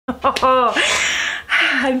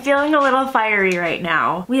I'm feeling a little fiery right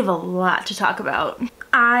now. We have a lot to talk about.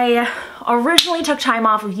 I originally took time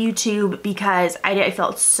off of YouTube because I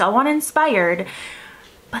felt so uninspired,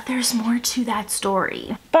 but there's more to that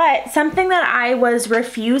story. But something that I was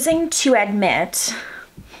refusing to admit,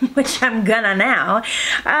 which I'm gonna now,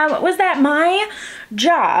 was that my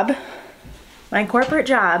job, my corporate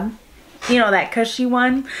job, you know, that cushy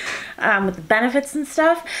one with the benefits and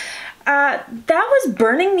stuff, that was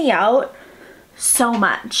burning me out so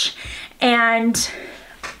much. And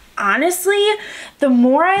honestly, the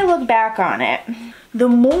more I look back on it, the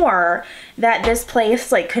more that this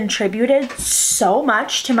place like contributed so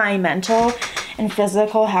much to my mental and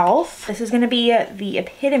physical health. This is gonna be the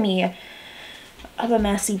epitome of a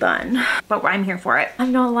messy bun, but I'm here for it.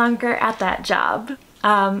 I'm no longer at that job.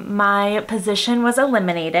 My position was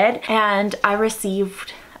eliminated and I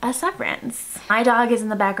received a severance. My dog is in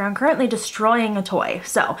the background currently destroying a toy,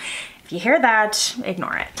 so if you hear that,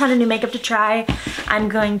 ignore it. Ton of new makeup to try. I'm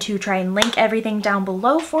going to try and link everything down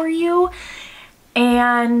below for you,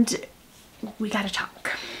 and we gotta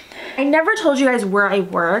talk. I never told you guys where I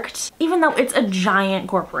worked, even though it's a giant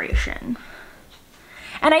corporation.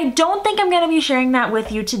 And I don't think I'm gonna be sharing that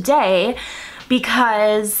with you today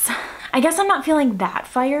because I guess I'm not feeling that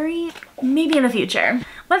fiery. Maybe in the future.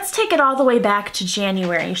 Let's take it all the way back to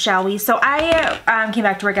January, shall we? So I came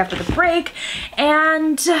back to work after the break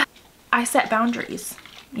and I set boundaries,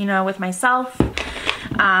 you know, with myself,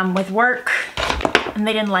 with work, and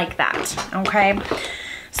they didn't like that, okay?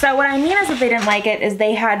 So what I mean is that they didn't like it is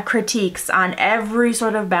they had critiques on every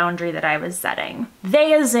sort of boundary that I was setting.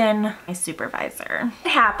 They as in my supervisor.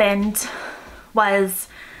 What happened was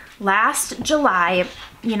last July,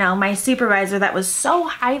 you know, my supervisor that was so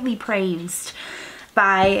highly praised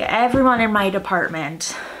by everyone in my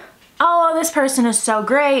department. Oh, this person is so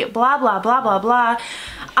great, blah, blah, blah, blah, blah.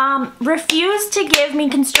 Refused to give me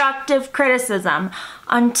constructive criticism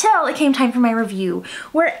until it came time for my review,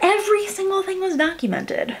 where every single thing was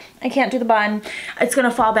documented. I can't do the bun, it's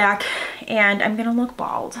gonna fall back, and I'm gonna look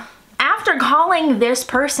bald. After calling this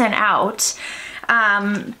person out,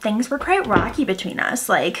 things were quite rocky between us.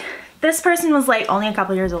 Like, this person was like only a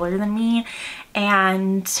couple years older than me,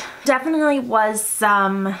 and definitely was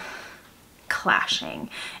some clashing.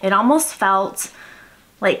 It almost felt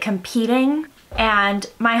like competing, and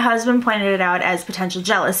my husband pointed it out as potential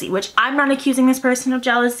jealousy, which I'm not accusing this person of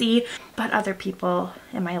jealousy, but other people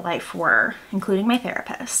in my life were, including my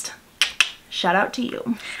therapist. Shout out to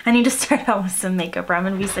you. I need to start out with some makeup or I'm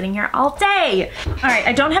gonna be sitting here all day. All right,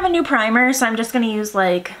 I don't have a new primer, so I'm just gonna use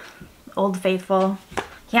like Old Faithful.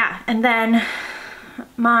 Yeah, and then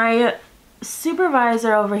my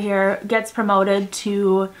supervisor over here gets promoted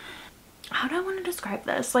to, how do I want to describe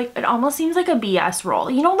this? Like, it almost seems like a BS role.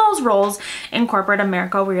 You know those roles in corporate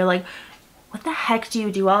America where you're like, what the heck do you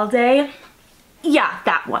do all day? Yeah,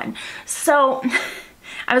 that one. So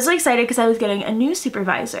I was really excited because I was getting a new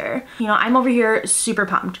supervisor. You know, I'm over here super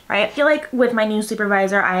pumped, right? I feel like with my new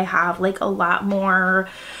supervisor, I have like a lot more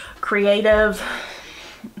creative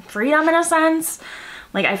freedom in a sense.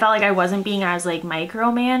 Like, I felt like I wasn't being as like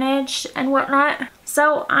micromanaged and whatnot.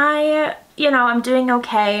 So I'm doing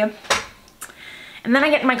okay. And then I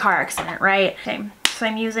get in my car accident, right? Okay, so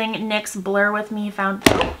I'm using NYX Bear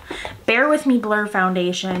With Me Blur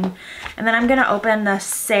Foundation. And then I'm gonna open the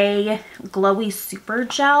Saie Glowy Super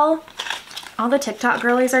Gel. All the TikTok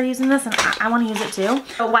girlies are using this and I wanna use it too.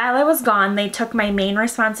 But while I was gone, they took my main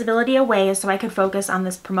responsibility away so I could focus on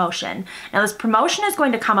this promotion. Now this promotion is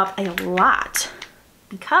going to come up a lot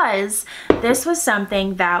because this was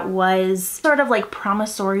something that was sort of like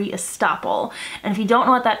promissory estoppel. And if you don't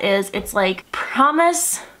know what that is, it's like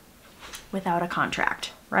promise without a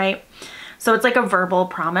contract, right? So it's like a verbal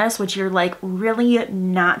promise, which you're like really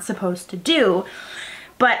not supposed to do.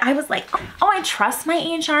 But I was like, oh, I trust my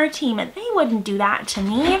HR team and they wouldn't do that to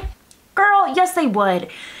me. Girl, yes they would.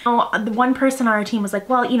 Oh, the one person on our team was like,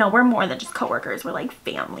 well, you know, we're more than just coworkers, we're like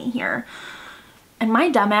family here. And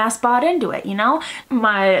my dumbass bought into it, you know?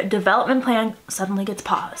 My development plan suddenly gets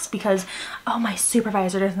paused because, oh, my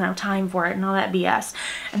supervisor doesn't have time for it and all that BS.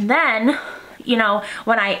 And then, you know,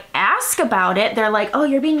 when I ask about it, they're like, oh,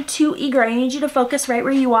 you're being too eager. I need you to focus right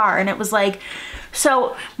where you are. And it was like,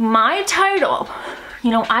 so my title,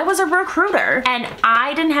 you know, I was a recruiter and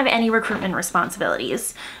I didn't have any recruitment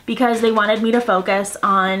responsibilities because they wanted me to focus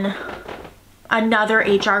on another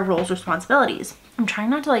HR role's responsibilities. I'm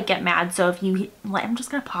trying not to like get mad, so if you like, I'm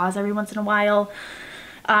just gonna pause every once in a while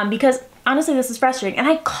because honestly this is frustrating. And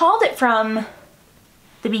I called it from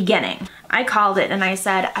the beginning. I called it and I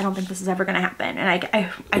said, I don't think this is ever gonna happen. And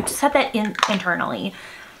I said that internally.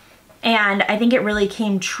 And I think it really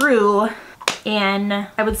came true in,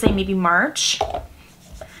 I would say maybe March.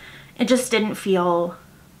 It just didn't feel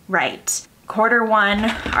right.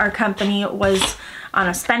 Q1, our company was on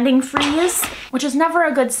a spending freeze, which is never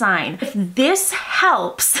a good sign. If this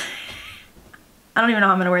helps, I don't even know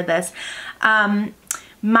how I'm gonna word this.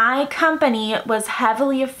 My company was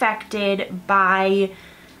heavily affected by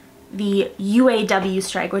the UAW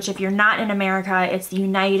strike, which if you're not in America, it's the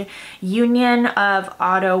Union of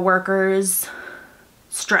Auto Workers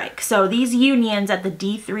strike. So these unions at the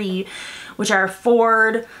D3, which are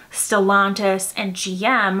Ford, Stellantis, and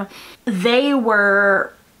GM, they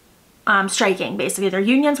were striking. Basically, their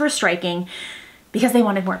unions were striking because they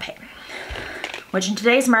wanted more pay. Which in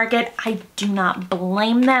today's market, I do not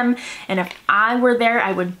blame them. And if I were there,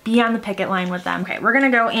 I would be on the picket line with them. Okay, we're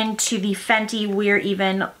gonna go into the Fenty We're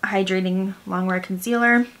Even Hydrating Longwear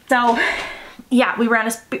Concealer. So yeah, we were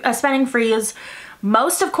on a spending freeze.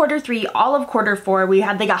 Most of Q3, all of Q4, we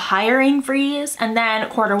had like a hiring freeze. And then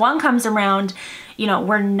Q1 comes around, you know,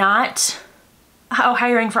 we're not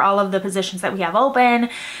hiring for all of the positions that we have open.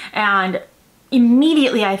 And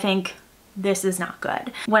immediately I think, this is not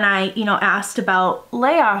good. When I, you know, asked about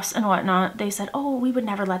layoffs and whatnot, they said, oh, we would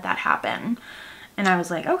never let that happen. And I was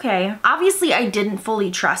like, okay. Obviously, I didn't fully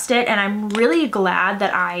trust it, and I'm really glad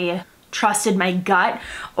that I trusted my gut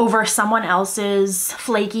over someone else's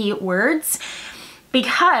flaky words,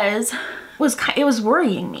 because it was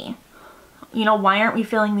worrying me. You know, why aren't we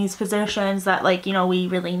filling these positions that, like, you know, we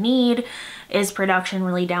really need? Is production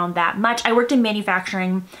really down that much? I worked in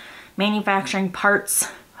manufacturing parts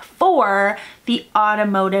for the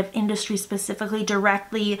automotive industry, specifically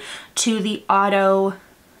directly to the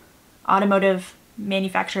automotive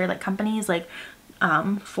manufacturer, like companies like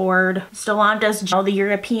Ford, Stellantis, you know, the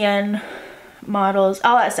European models,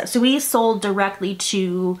 all that stuff. So we sold directly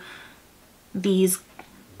to these,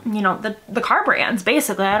 you know, the car brands,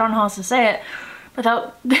 basically. I don't know how else to say it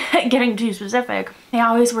without getting too specific. They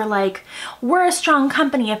always were like, we're a strong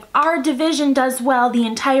company. If our division does well, the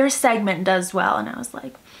entire segment does well. And I was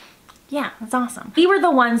like, yeah, that's awesome. We were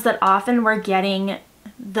the ones that often were getting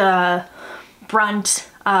the brunt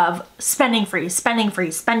of spending freeze.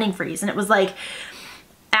 And it was like,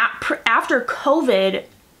 after COVID,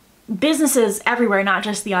 businesses everywhere, not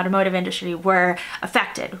just the automotive industry, were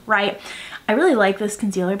affected, right? I really like this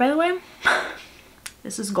concealer, by the way.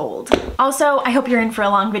 This is gold. Also, I hope you're in for a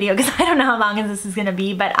long video because I don't know how long this is gonna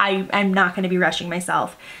be, but I'm not gonna be rushing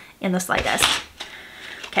myself in the slightest.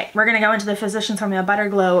 Okay, we're gonna go into the Physicians Formula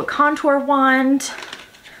Butterglow Contour Wand.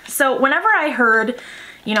 So whenever I heard,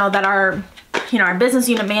 you know, that our business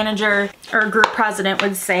unit manager or group president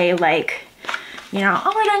would say like, you know,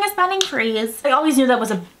 oh, we're doing a spending freeze, I always knew that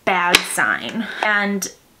was a bad sign.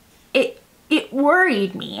 And it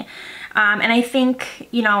worried me. And I think,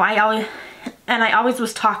 you know, I always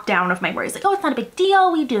was talked down of my worries. Like, oh, it's not a big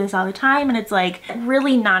deal. We do this all the time. And it's like,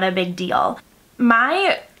 really not a big deal.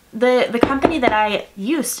 The company that I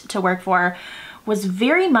used to work for was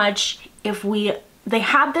very much, they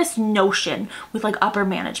had this notion with like upper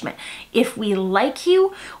management. If we like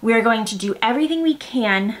you, we're going to do everything we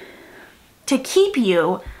can to keep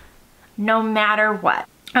you no matter what.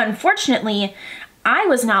 Unfortunately, I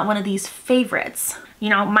was not one of these favorites. You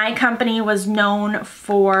know, my company was known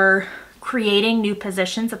for creating new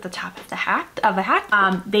positions at the top of a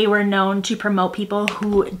hat. They were known to promote people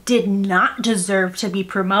who did not deserve to be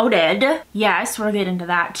promoted. Yes, we'll get into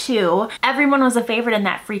that too. Everyone was a favorite in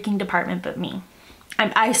that freaking department but me.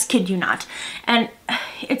 I kid you not. And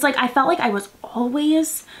it's like, I felt like I was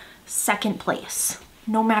always second place.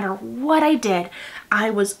 No matter what I did, I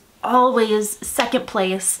was always second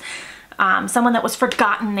place. Someone that was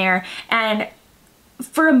forgotten there. And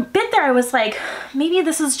for a bit there, I was like, maybe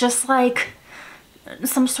this is just like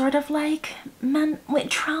some sort of like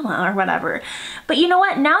trauma or whatever. But you know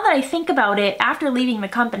what? Now that I think about it, after leaving the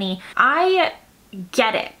company, I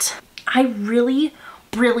get it. I really,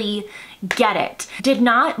 really get it. Did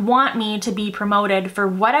not want me to be promoted for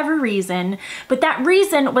whatever reason, but that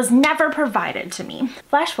reason was never provided to me.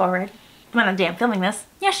 Flash forward, when I'm filming this,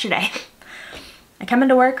 yesterday. I come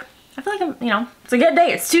into work. I feel like I'm, you know, it's a good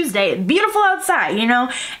day. It's Tuesday. It's beautiful outside, you know?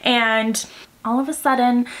 And all of a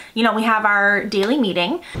sudden, you know, we have our daily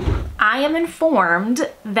meeting. I am informed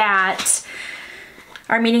that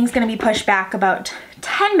our meeting's gonna be pushed back about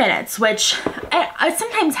 10 minutes, which it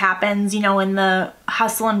sometimes happens, you know, in the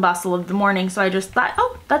hustle and bustle of the morning. So I just thought,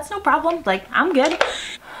 oh, that's no problem. Like, I'm good.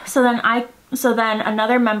 So then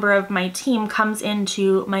another member of my team comes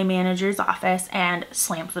into my manager's office and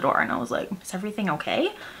slams the door. And I was like, is everything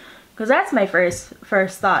okay? Because that's my first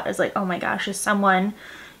thought, is like, oh my gosh, is someone,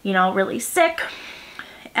 you know, really sick?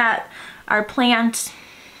 at our plant,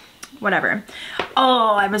 whatever.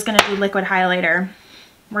 Oh, I was gonna do liquid highlighter.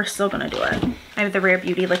 We're still gonna do it. I have the Rare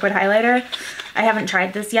Beauty liquid highlighter. I haven't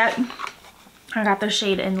tried this yet. I got the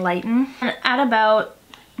shade Enlighten. And at about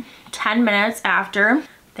 10 minutes after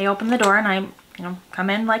they open the door and I, come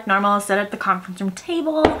in like normal, sit at the conference room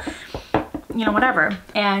table, whatever.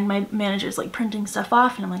 And my manager's like printing stuff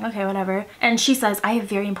off and I'm like, okay, whatever. And she says, I have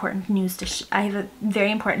very important I have a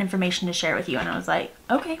very important information to share with you. And I was like,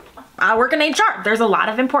 okay, I work in HR. There's a lot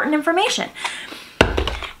of important information.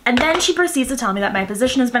 And then she proceeds to tell me that my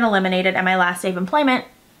position has been eliminated and my last day of employment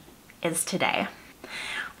is today.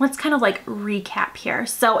 Let's kind of like recap here.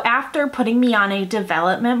 So after putting me on a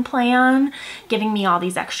development plan, giving me all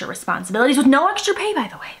these extra responsibilities with no extra pay, by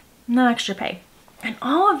the way, no extra pay, and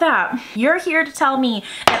all of that, you're here to tell me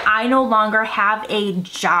that I no longer have a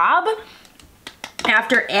job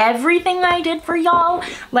after everything I did for y'all?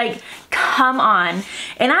 Like, come on.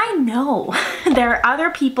 And I know there are other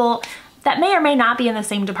people that may or may not be in the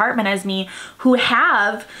same department as me who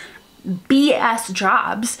have BS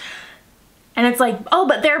jobs. And it's like, oh,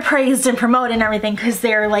 but they're praised and promoted and everything because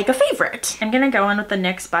they're like a favorite. I'm gonna go in with the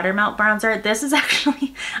NYX Buttermelt bronzer. This is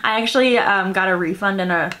actually, I actually got a refund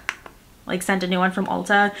and sent a new one from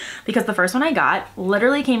Ulta because the first one I got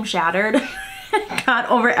literally came shattered. Got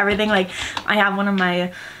over everything. Like, I have one of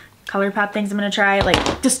my Colourpop things I'm gonna try,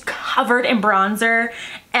 like just covered in bronzer.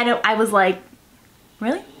 And I was like,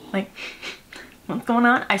 really? Like, what's going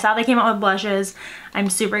on? I saw they came out with blushes. I'm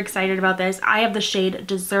super excited about this. I have the shade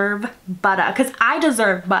Deserve Butta because I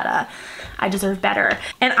deserve Butta. I deserve better.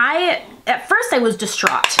 And at first I was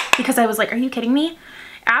distraught because I was like, are you kidding me?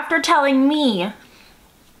 After telling me,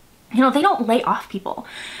 they don't lay off people.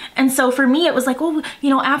 And so for me, it was like, well,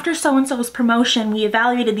 after so-and-so's promotion, we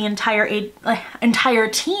evaluated the entire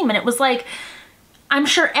team. And it was like, I'm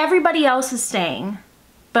sure everybody else is staying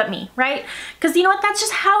but me, right? Because you know what? That's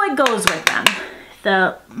just how it goes with them.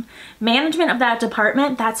 The management of that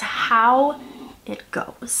department, that's how it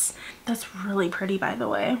goes. That's really pretty, by the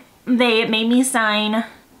way. They made me sign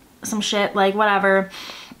some shit, like whatever.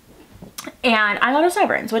 And I got a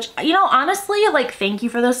severance, which, honestly, like, thank you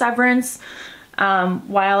for the severance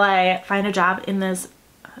while I find a job in this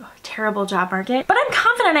terrible job market. But I'm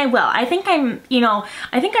confident I will. I think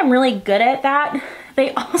I'm really good at that.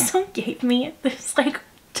 They also gave me this, like,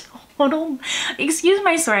 total, excuse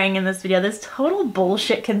my swearing in this video, this total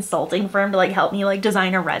bullshit consulting firm to like help me like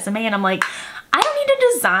design a resume. And I'm like, I don't need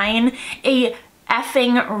to design a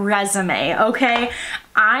effing resume, okay?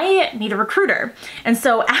 I need a recruiter. And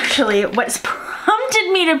so actually what's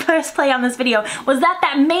prompted me to press play on this video was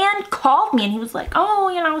that man called me and he was like,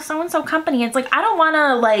 oh, so-and-so company. It's like, I don't want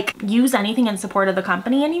to like use anything in support of the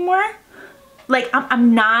company anymore. Like,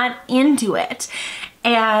 I'm not into it.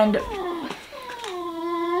 And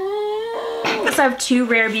so I have two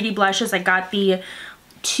Rare Beauty blushes. I got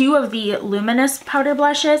two of the Luminous powder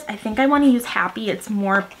blushes. I think I want to use Happy. It's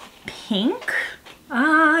more pink.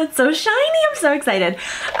 It's so shiny. I'm so excited.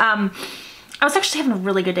 I was actually having a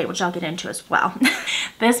really good day, which I'll get into as well.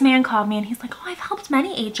 This man called me and he's like, oh, I've helped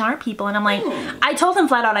many HR people. And I'm like, I told him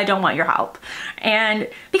flat out, I don't want your help. And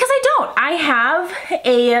because I don't, I have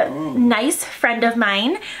a nice friend of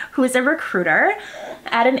mine who is a recruiter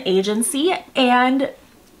at an agency and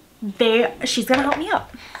she's gonna help me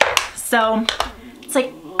out. So it's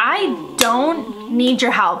like, I don't need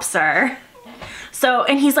your help, sir. So,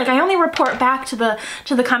 and he's like, I only report back to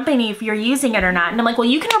the company if you're using it or not. And I'm like, well,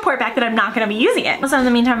 you can report back that I'm not gonna be using it. So in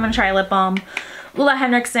the meantime, I'm gonna try lip balm. Ulla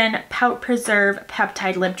Henriksen Pout Preserve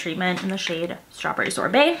Peptide Lip Treatment in the shade Strawberry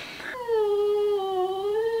Sorbet.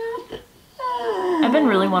 I've been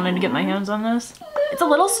really wanting to get my hands on this. It's a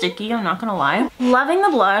little sticky, I'm not gonna lie. Loving the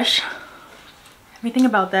blush. Everything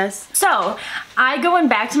about this. So I go in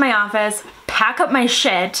back to my office, pack up my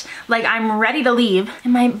shit, like I'm ready to leave.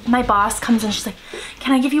 And my boss comes in, she's like,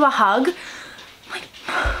 can I give you a hug? I'm like,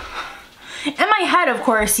 in my head, of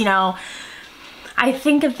course, I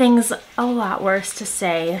think of things a lot worse to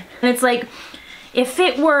say. And it's like, if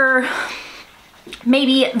it were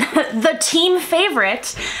maybe the team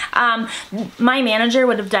favorite, my manager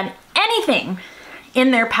would have done anything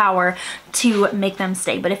in their power to make them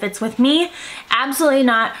stay. But if it's with me, absolutely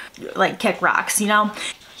not. Like, kick rocks, You have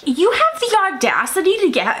the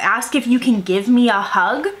audacity to ask if you can give me a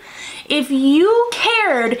hug? If you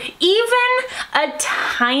cared even a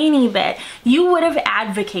tiny bit, you would have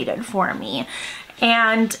advocated for me.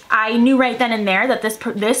 And I knew right then and there that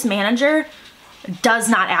this manager does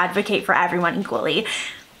not advocate for everyone equally,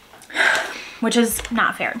 which is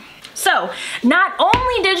not fair. So not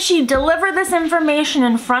only did she deliver this information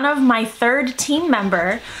in front of my third team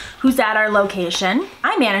member who's at our location,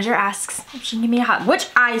 my manager asks if she can give me a hug, which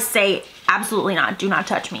I say absolutely not, do not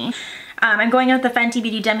touch me. I'm going in with the Fenty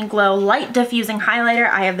Beauty Demi Glow Light Diffusing Highlighter.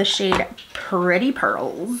 I have the shade Pretty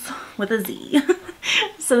Purlz with a Z.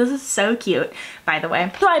 So this is so cute, by the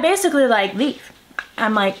way. So I basically like leave.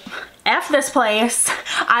 I'm like, F this place.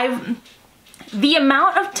 The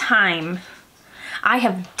amount of time I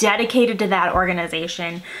have dedicated to that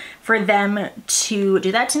organization for them to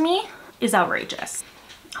do that to me is outrageous.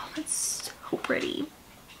 Oh, it's so pretty.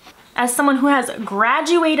 As someone who has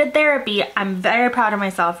graduated therapy, I'm very proud of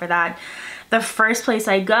myself for that. The first place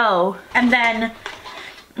I go, and then,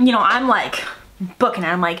 you know, I'm like booking it.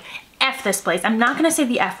 I'm like, F this place. I'm not gonna say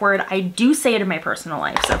the F word. I do say it in my personal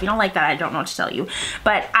life. So if you don't like that, I don't know what to tell you.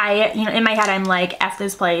 But you know, in my head, I'm like, F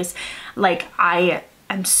this place. Like, I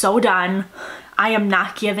am so done. I am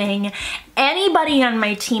not giving anybody on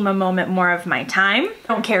my team a moment more of my time. I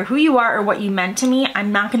don't care who you are or what you meant to me.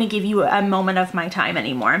 I'm not gonna give you a moment of my time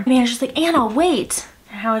anymore. And I was just like, Anna, wait.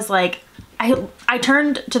 And I was like, I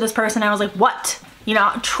turned to this person. I was like, what? You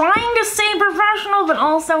know, trying to stay professional, but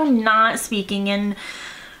also not speaking in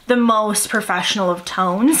the most professional of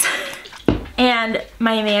tones. And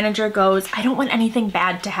my manager goes, I don't want anything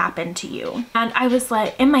bad to happen to you. And I was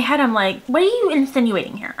like, in my head, I'm like, what are you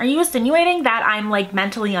insinuating here? Are you insinuating that I'm like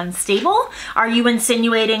mentally unstable? Are you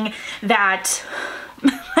insinuating that,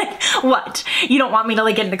 like, what? You don't want me to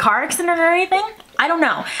like get in a car accident or anything? I don't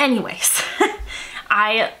know. Anyways,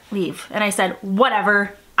 I leave and I said,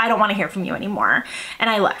 whatever, I don't want to hear from you anymore. And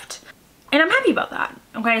I left. And I'm happy about that.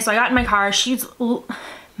 Okay, so I got in my car.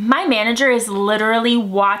 My manager is literally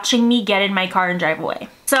watching me get in my car and drive away.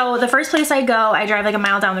 So the first place I go, I drive like a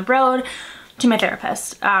mile down the road to my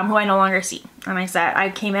therapist, who I no longer see. And I said, I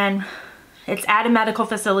came in, it's at a medical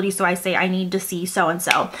facility, so I say I need to see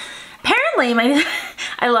so-and-so. Apparently,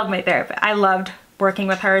 I love my therapist. I loved working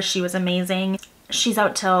with her. She was amazing. She's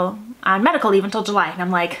out on medical leave until July. And I'm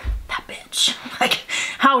like, that bitch. Like,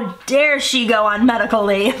 how dare she go on medical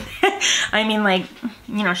leave? I mean, like,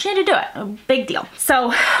 you know, she had to do it. A big deal.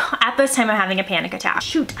 So at this time I'm having a panic attack.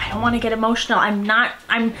 Shoot, I don't want to get emotional.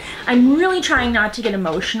 I'm really trying not to get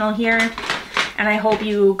emotional here. And I hope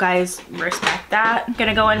you guys respect that. I'm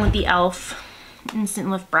gonna go in with the e.l.f. Instant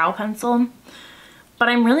Lift Brow Pencil. But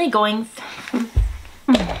I'm really going through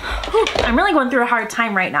a hard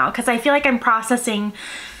time right now because I feel like I'm processing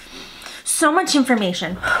so much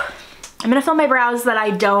information. I'm gonna fill my brows so that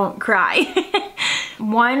I don't cry.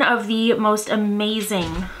 One of the most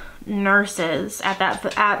amazing nurses at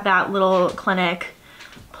that little clinic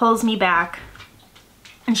pulls me back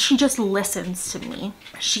and she just listens to me.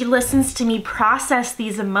 She listens to me process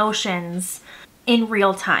these emotions in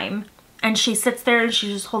real time. And she sits there and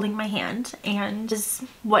she's just holding my hand and is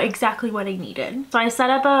exactly what I needed. So I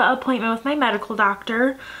set up an appointment with my medical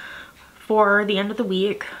doctor for the end of the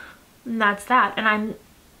week. And that's that. And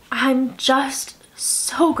I'm just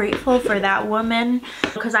so grateful for that woman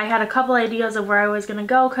because I had a couple ideas of where I was gonna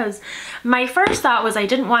go because my first thought was I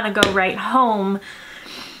didn't want to go right home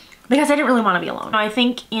because I didn't really want to be alone. I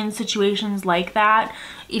think in situations like that,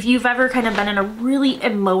 if you've ever kind of been in a really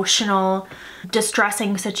emotional,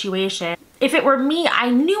 distressing situation, if it were me,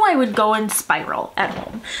 I knew I would go and spiral at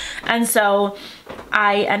home. And so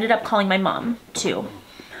I ended up calling my mom too.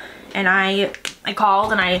 And I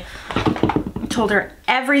called and I told her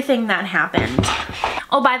everything that happened.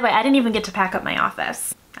 Oh, by the way, I didn't even get to pack up my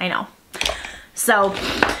office. I know. So,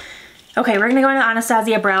 okay, we're gonna go into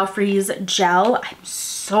Anastasia Brow Freeze Gel. I'm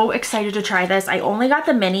so excited to try this. I only got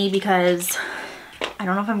the mini because I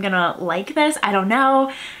don't know if I'm gonna like this. I don't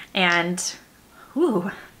know. And,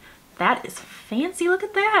 ooh, that is fancy. Look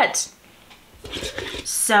at that.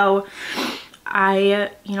 So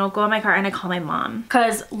I, you know, go in my car and I call my mom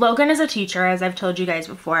because Logan is a teacher, as I've told you guys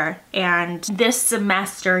before. And this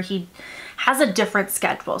semester he has a different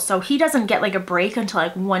schedule. So he doesn't get like a break until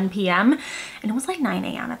like 1 p.m. and it was like 9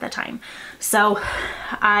 a.m. at the time. So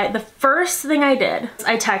the first thing I did,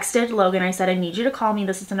 I texted Logan. I said, I need you to call me.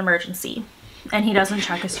 This is an emergency. And he doesn't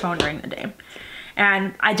check his phone during the day.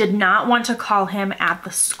 And I did not want to call him at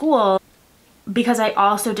the school because I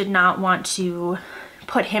also did not want to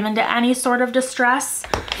put him into any sort of distress.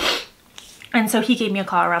 And so he gave me a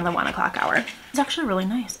call around the 1 o'clock hour. It's actually really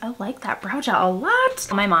nice. I like that brow gel a lot.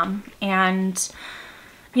 My mom, and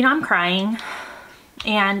you know, I'm crying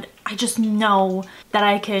and I just know that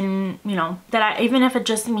I can, you know, even if it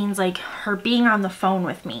just means like her being on the phone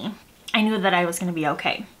with me, I knew that I was gonna be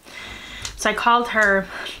okay. So I called her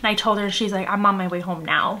and I told her, she's like, I'm on my way home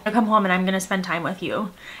now. I come home and I'm gonna spend time with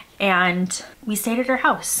you. And we stayed at her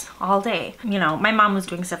house all day. You know, my mom was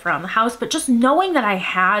doing stuff around the house, but just knowing that I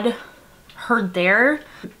had her there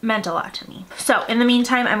meant a lot to me. So in the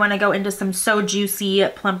meantime, I wanna go into some So Juicy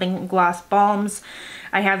Plumping Gloss Balms.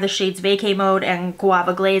 I have the shades Vacay Mode and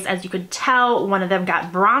Guava Glaze. As you could tell, one of them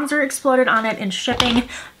got bronzer exploded on it in shipping.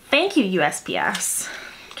 Thank you, USPS.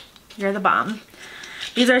 You're the bomb.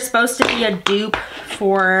 These are supposed to be a dupe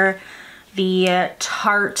for the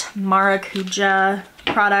Tarte Maracuja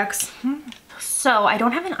products. So I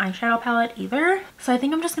don't have an eyeshadow palette either. So I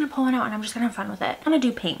think I'm just gonna pull one out and I'm just gonna have fun with it. I'm gonna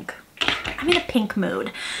do pink. I'm in a pink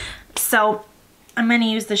mood. So I'm gonna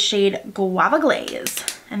use the shade Guava Glaze.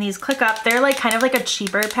 And these click up. They're like kind of like a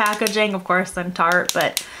cheaper packaging, of course, than Tarte,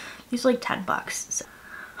 but these are like 10 bucks. So,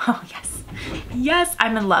 oh yes. Yes,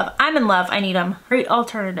 I'm in love. I'm in love. I need them. Great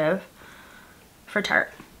alternative for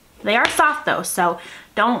Tarte. They are soft though, so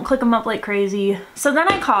don't click them up like crazy. So then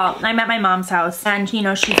I'm at my mom's house and you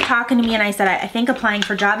know, she's talking to me and I said, I think applying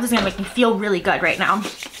for jobs is gonna make me feel really good right now.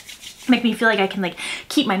 Make me feel like I can like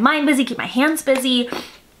keep my mind busy, keep my hands busy.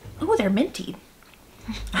 Oh, they're minty.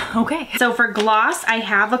 Okay, so for gloss, I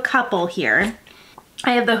have a couple here.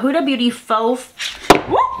 I have the Huda Beauty Faux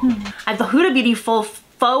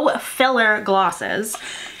Filler Glosses.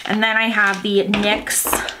 And then I have the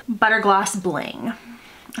NYX Butter Gloss Bling.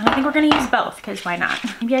 And I think we're gonna use both, because why not?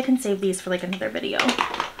 Maybe I can save these for like another video.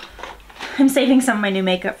 I'm saving some of my new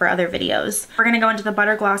makeup for other videos. We're gonna go into the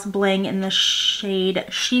Butter Gloss Bling in the shade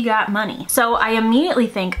She Got Money. So I immediately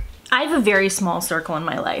think, I have a very small circle in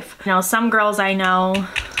my life. You know, some girls I know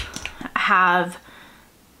have,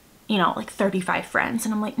 you know, like 35 friends.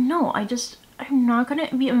 And I'm like, no, I'm not gonna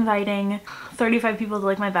be inviting 35 people to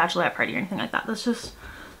like my bachelorette party or anything like that. That's just,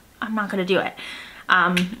 I'm not gonna do it.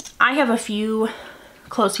 I have a few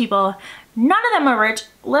close people. None of them are rich,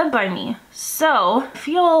 live by me. So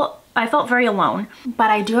I felt very alone, but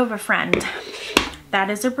I do have a friend that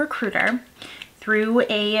is a recruiter through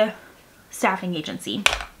a staffing agency.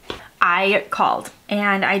 I called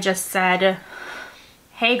and I just said,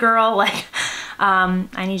 hey girl, like,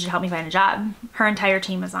 I need you to help me find a job. Her entire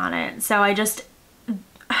team is on it. So I just,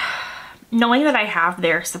 knowing that I have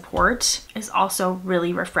their support is also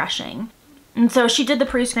really refreshing. And so she did the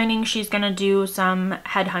pre-screening. She's gonna do some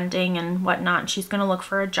headhunting and whatnot. She's gonna look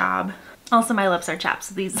for a job. Also, my lips are chapped,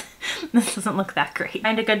 so this doesn't look that great.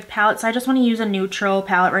 Find a good palette, so I just want to use a neutral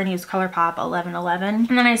palette. We're gonna use Colourpop 1111.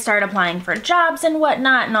 And then I start applying for jobs and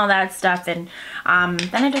whatnot and all that stuff. And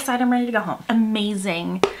then I decide I'm ready to go home.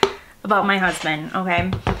 Amazing about my husband,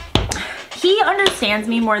 okay? He understands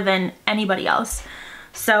me more than anybody else.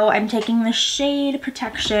 So I'm taking the shade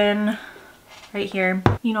Protection right here.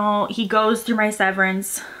 You know, he goes through my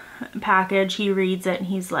severance package, he reads it, and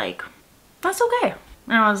he's like, that's okay.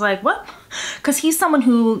 And I was like, what? Because he's someone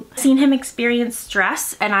who seen him experience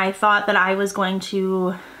stress, and I thought that I was going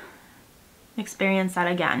to experience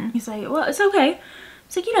that again. He's like, well, it's okay.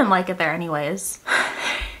 It's like, you didn't like it there anyways.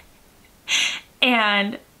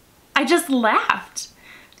 And I just laughed.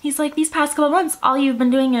 He's like, these past couple months, all you've been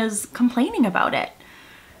doing is complaining about it.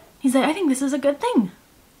 He's like, I think this is a good thing.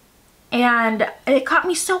 And it caught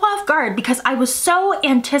me so off guard because I was so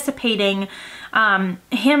anticipating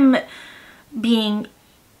him being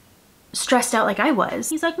stressed out like I was.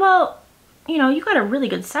 He's like, well, you know, you got a really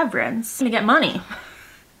good severance to get money.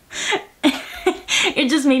 It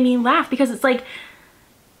just made me laugh because it's like,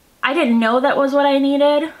 I didn't know that was what I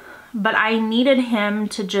needed, but I needed him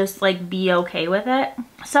to just like be okay with it.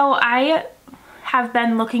 So I have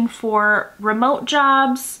been looking for remote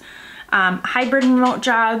jobs, hybrid remote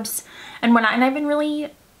jobs, and whatnot, and I've been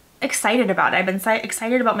really excited about it. I've been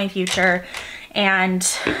excited about my future. And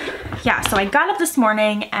yeah, so I got up this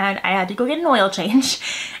morning and I had to go get an oil change.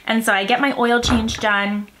 And so I get my oil change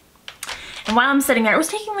done. And while I'm sitting there, it was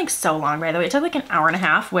taking like so long, by the way. It took like an hour and a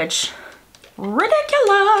half, which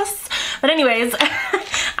ridiculous. But anyways,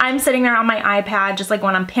 I'm sitting there on my iPad, just like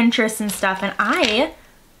going on Pinterest and stuff. And I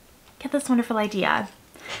get this wonderful idea.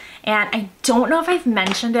 And I don't know if I've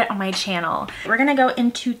mentioned it on my channel. We're gonna go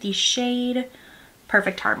into the shade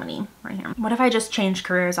Perfect Harmony right here. What if I just changed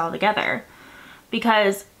careers altogether?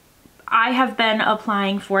 Because I have been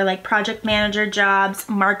applying for like project manager jobs,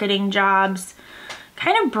 marketing jobs,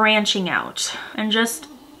 kind of branching out and just,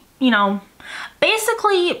 you know,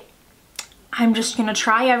 basically I'm just gonna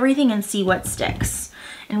try everything and see what sticks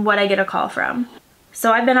and what I get a call from.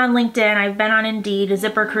 So I've been on LinkedIn, I've been on Indeed,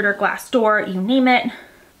 ZipRecruiter, Glassdoor, you name it.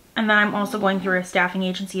 And then I'm also going through a staffing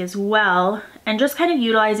agency as well and just kind of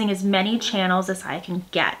utilizing as many channels as I can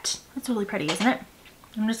get. That's really pretty, isn't it?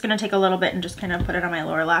 I'm just gonna take a little bit and just kind of put it on my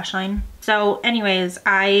lower lash line. So anyways,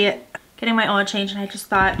 getting my oil change, and I just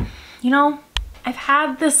thought, you know, I've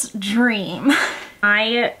had this dream.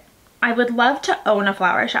 I would love to own a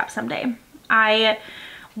flower shop someday. I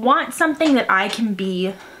want something that I can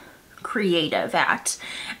be creative at.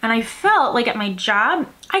 And I felt like at my job,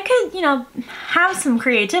 I could, you know, have some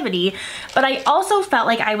creativity, but I also felt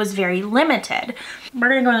like I was very limited. We're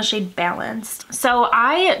gonna go in the shade Balanced. So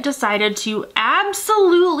I decided to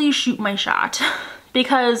absolutely shoot my shot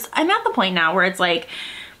because I'm at the point now where it's like,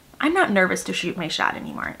 I'm not nervous to shoot my shot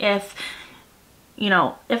anymore. If, you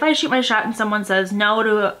know, if I shoot my shot and someone says no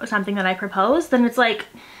to something that I propose, then it's like,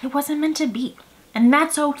 it wasn't meant to be. And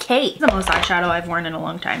that's okay. It's the most eyeshadow I've worn in a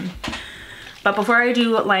long time. But before I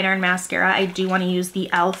do liner and mascara, I do want to use the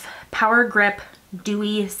e.l.f. Power Grip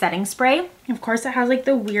Dewy Setting Spray. Of course, it has like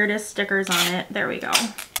the weirdest stickers on it. There we go.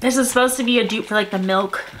 This is supposed to be a dupe for like the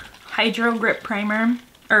Milk Hydro Grip Primer,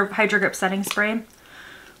 or Hydro Grip Setting Spray.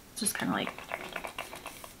 It's just kind of like,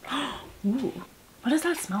 ooh, what does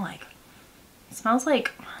that smell like? It smells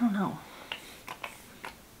like, I don't know.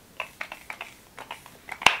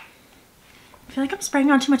 I feel like I'm spraying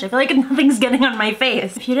on too much. I feel like nothing's getting on my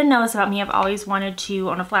face. If you didn't know this about me, I've always wanted to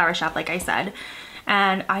own a flower shop, like I said.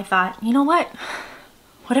 And I thought, you know what?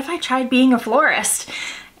 What if I tried being a florist?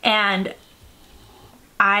 And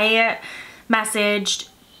I messaged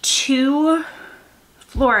 2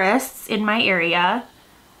 florists in my area.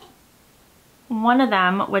 One of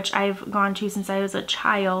them, which I've gone to since I was a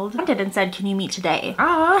child, contacted and said, can you meet today?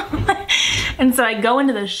 And so I go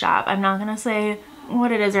into this shop. I'm not gonna say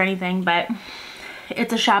what it is or anything, but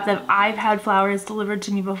it's a shop that I've had flowers delivered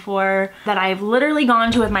to me before, that I've literally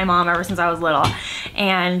gone to with my mom ever since I was little,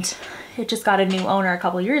 and it just got a new owner a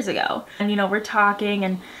couple years ago. And you know, we're talking,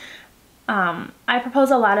 and I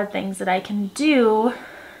propose a lot of things that I can do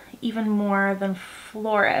even more than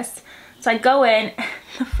florists. So I go in,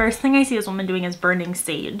 the first thing I see this woman doing is burning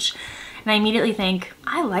sage, and I immediately think,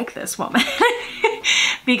 I like this woman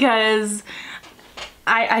because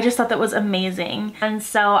I just thought that was amazing. And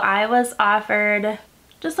so I was offered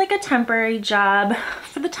just like a temporary job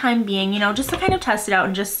for the time being, you know, just to kind of test it out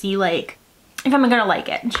and just see like if I'm gonna like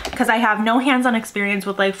it. Because I have no hands-on experience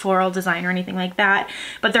with like floral design or anything like that,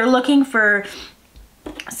 but they're looking for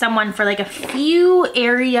someone for like a few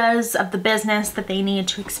areas of the business that they need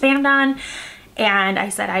to expand on. And I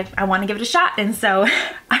said, I want to give it a shot. And so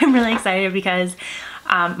I'm really excited because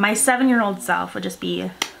my 7-year-old self would just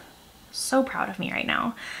be so proud of me right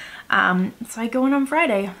now. So I go in on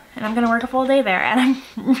Friday and I'm gonna work a full day there, and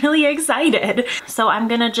I'm really excited. So I'm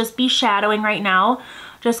gonna just be shadowing right now,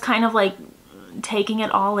 just kind of like taking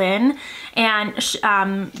it all in. And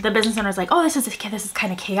the business owner's like, oh, this is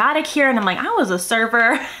kind of chaotic here. And I'm like, I was a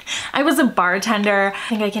server, I was a bartender, I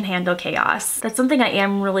think I can handle chaos. That's something I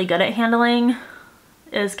am really good at handling,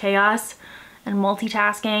 is chaos and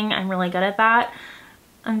multitasking. I'm really good at that.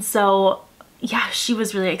 And so yeah, she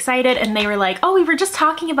was really excited, and they were like, oh, we were just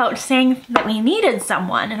talking about saying that we needed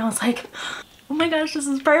someone. And I was like, oh my gosh, this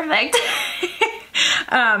is perfect.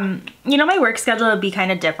 You know, my work schedule would be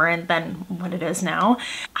kind of different than what it is now.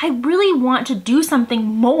 I really want to do something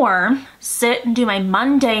more, sit and do my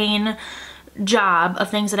mundane job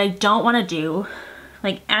of things that I don't want to do,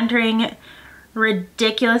 like entering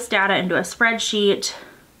ridiculous data into a spreadsheet,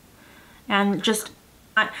 and just,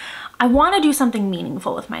 I want to do something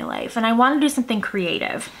meaningful with my life, and I want to do something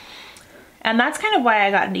creative. And that's kind of why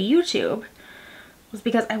I got into YouTube, was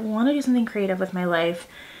because I want to do something creative with my life.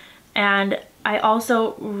 And I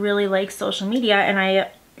also really like social media, and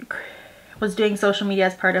I was doing social media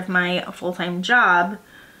as part of my full-time job,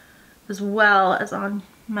 as well as on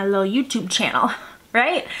my little YouTube channel,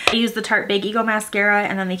 right? I use the Tarte Big Ego Mascara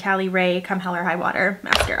and then the CaliRay Come Hell or High Water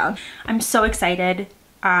Mascara. I'm so excited.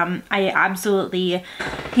 I absolutely,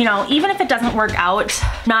 you know, even if it doesn't work out,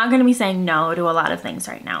 I'm not gonna be saying no to a lot of things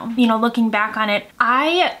right now. You know, looking back on it,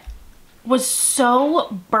 I was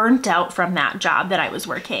so burnt out from that job that I was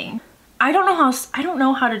working. I don't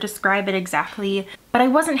know how to describe it exactly, but I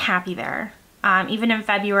wasn't happy there. Even in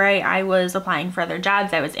February, I was applying for other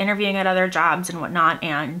jobs. I was interviewing at other jobs and whatnot,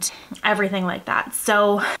 and everything like that.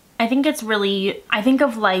 So I think it's really, I think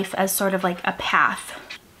of life as sort of like a path.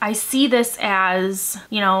 I see this as,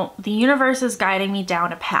 you know, the universe is guiding me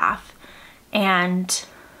down a path, and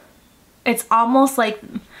it's almost like,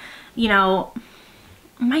 you know,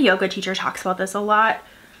 my yoga teacher talks about this a lot.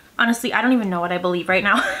 Honestly, I don't even know what I believe right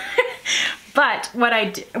now. But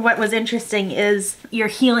what was interesting is your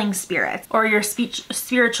healing spirit or your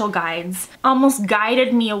spiritual guides almost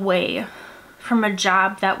guided me away from a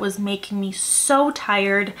job that was making me so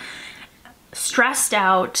tired, stressed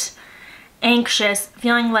out, anxious,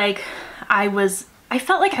 feeling like I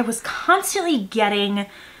felt like I was constantly getting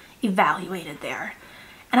evaluated there.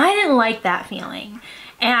 And I didn't like that feeling.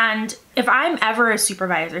 And if I'm ever a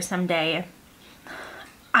supervisor someday,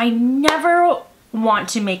 I never want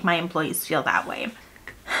to make my employees feel that way.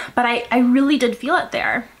 But I really did feel it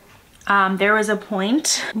there. There was a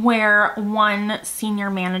point where one senior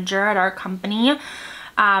manager at our company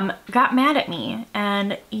got mad at me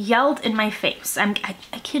and yelled in my face. I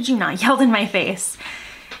kid you not, yelled in my face.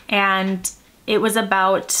 And it was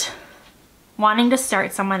about wanting to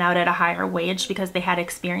start someone out at a higher wage because they had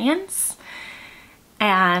experience.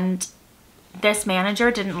 And this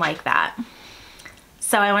manager didn't like that.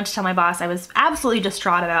 So I went to tell my boss. I was absolutely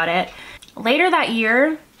distraught about it. Later that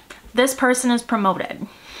year, this person is promoted.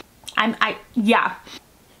 Yeah.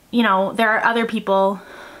 You know, there are other people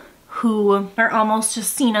who are almost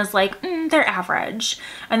just seen as like, they're average.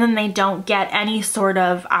 And then they don't get any sort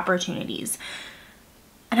of opportunities.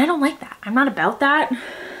 And I don't like that. I'm not about that.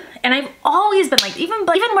 And I've always been like, even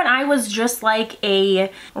when I was just like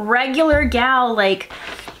a regular gal, like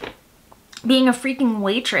being a freaking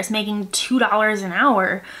waitress, making $2 an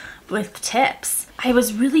hour with tips, I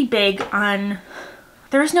was really big on,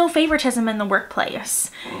 there's no favoritism in the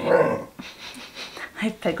workplace. I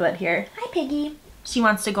have Piglet here. Hi, Piggy. She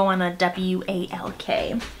wants to go on a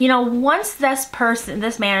WALK. You know, once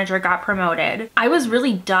this manager got promoted, I was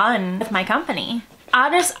really done with my company.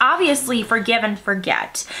 Obviously forgive and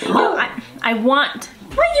forget. You know, I want,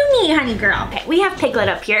 what do you need, honey girl? Okay, we have Piglet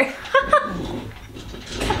up here.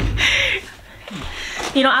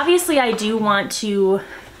 You know, obviously I do want to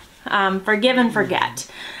forgive and forget.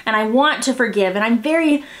 And I want to forgive, and I'm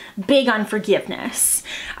very big on forgiveness.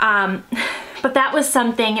 But that was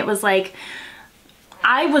something, it was like,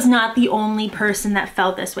 I was not the only person that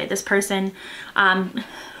felt this way. This person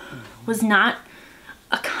was not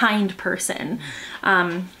a kind person.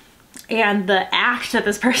 And the act that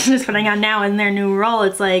this person is putting on now in their new role,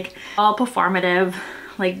 it's like all performative,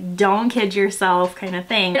 like don't kid yourself kind of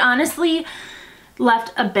thing. It honestly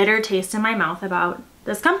left a bitter taste in my mouth about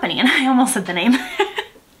this company, and I almost said the name.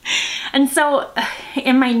 And so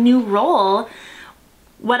in my new role,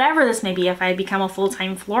 whatever this may be, if I become a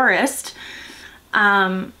full-time florist,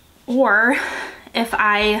 or if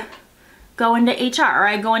I go into HR or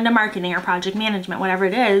I go into marketing or project management, whatever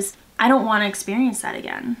it is, I don't want to experience that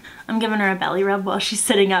again. I'm giving her a belly rub while she's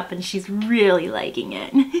sitting up and she's really liking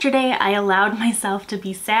it. Yesterday, I allowed myself to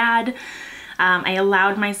be sad. I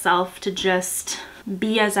allowed myself to just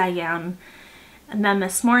be as I am. And then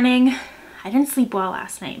this morning, I didn't sleep well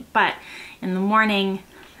last night, but in the morning,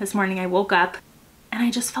 this morning I woke up and I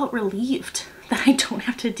just felt relieved that I don't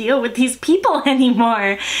have to deal with these people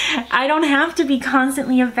anymore. I don't have to be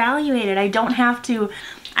constantly evaluated. I don't have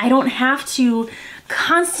to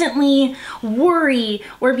constantly worry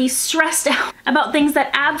or be stressed out about things that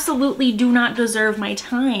absolutely do not deserve my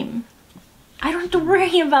time. I don't have to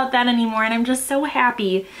worry about that anymore, and I'm just so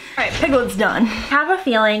happy. All right, Piglet's done. I have a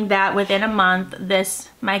feeling that within a month,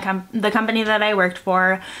 the company that I worked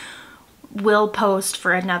for will post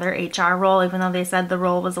for another HR role, even though they said the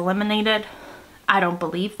role was eliminated. I don't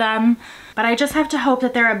believe them, but I just have to hope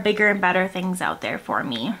that there are bigger and better things out there for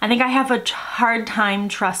me. I think I have a hard time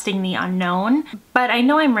trusting the unknown, but I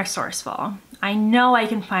know I'm resourceful. I know I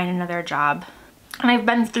can find another job. And I've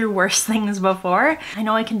been through worse things before. I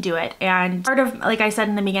know I can do it. And part of, like I said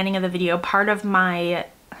in the beginning of the video, part of my,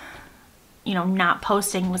 you know, not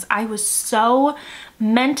posting was I was so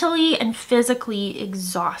mentally and physically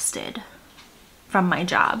exhausted from my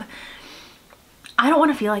job. I don't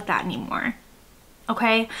want to feel like that anymore.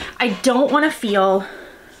 Okay? I don't want to feel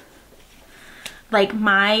like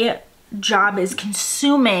my job is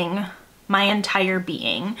consuming my entire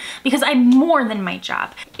being, because I'm more than my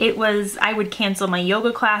job. I would cancel my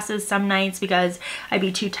yoga classes some nights because I'd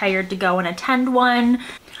be too tired to go and attend one.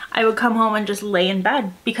 I would come home and just lay in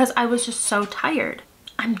bed because I was just so tired.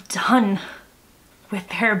 I'm done with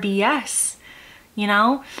their BS, you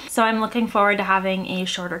know? So I'm looking forward to having a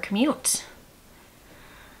shorter commute.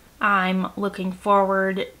 I'm looking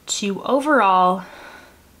forward to overall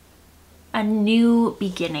a new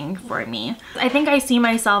beginning for me. I think I see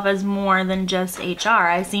myself as more than just HR.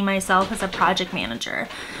 I see myself as a project manager.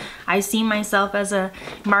 I see myself as a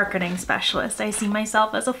marketing specialist. I see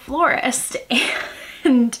myself as a florist.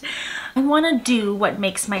 And I want to do what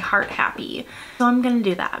makes my heart happy. So I'm gonna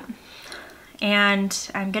do that.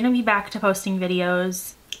 And I'm gonna be back to posting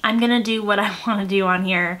videos. I'm gonna do what I want to do on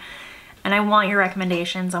here. And I want your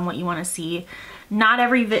recommendations on what you want to see. Not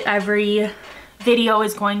every video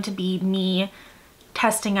is going to be me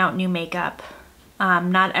testing out new makeup.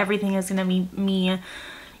 Not everything is going to be me,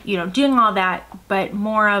 you know, doing all that, but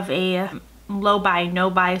more of a low buy, no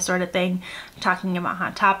buy sort of thing, talking about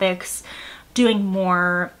hot topics, doing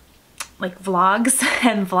more like vlogs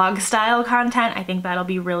and vlog style content. I think that'll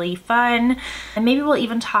be really fun. And maybe we'll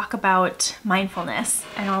even talk about mindfulness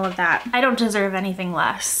and all of that. I don't deserve anything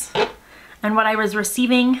less. And what I was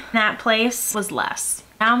receiving in that place was less.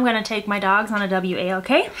 Now I'm gonna take my dogs on a WA,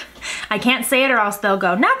 okay? I can't say it or else they'll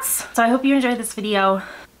go nuts. So I hope you enjoyed this video.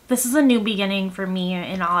 This is a new beginning for me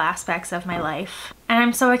in all aspects of my life. And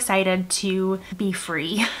I'm so excited to be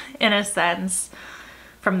free, in a sense,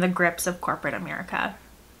 from the grips of corporate America.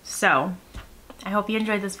 So I hope you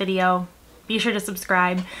enjoyed this video. Be sure to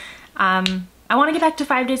subscribe. I want to get back to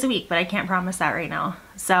 5 days a week, but I can't promise that right now.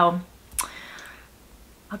 So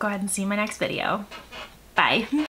I'll go ahead and see you in my next video. Bye.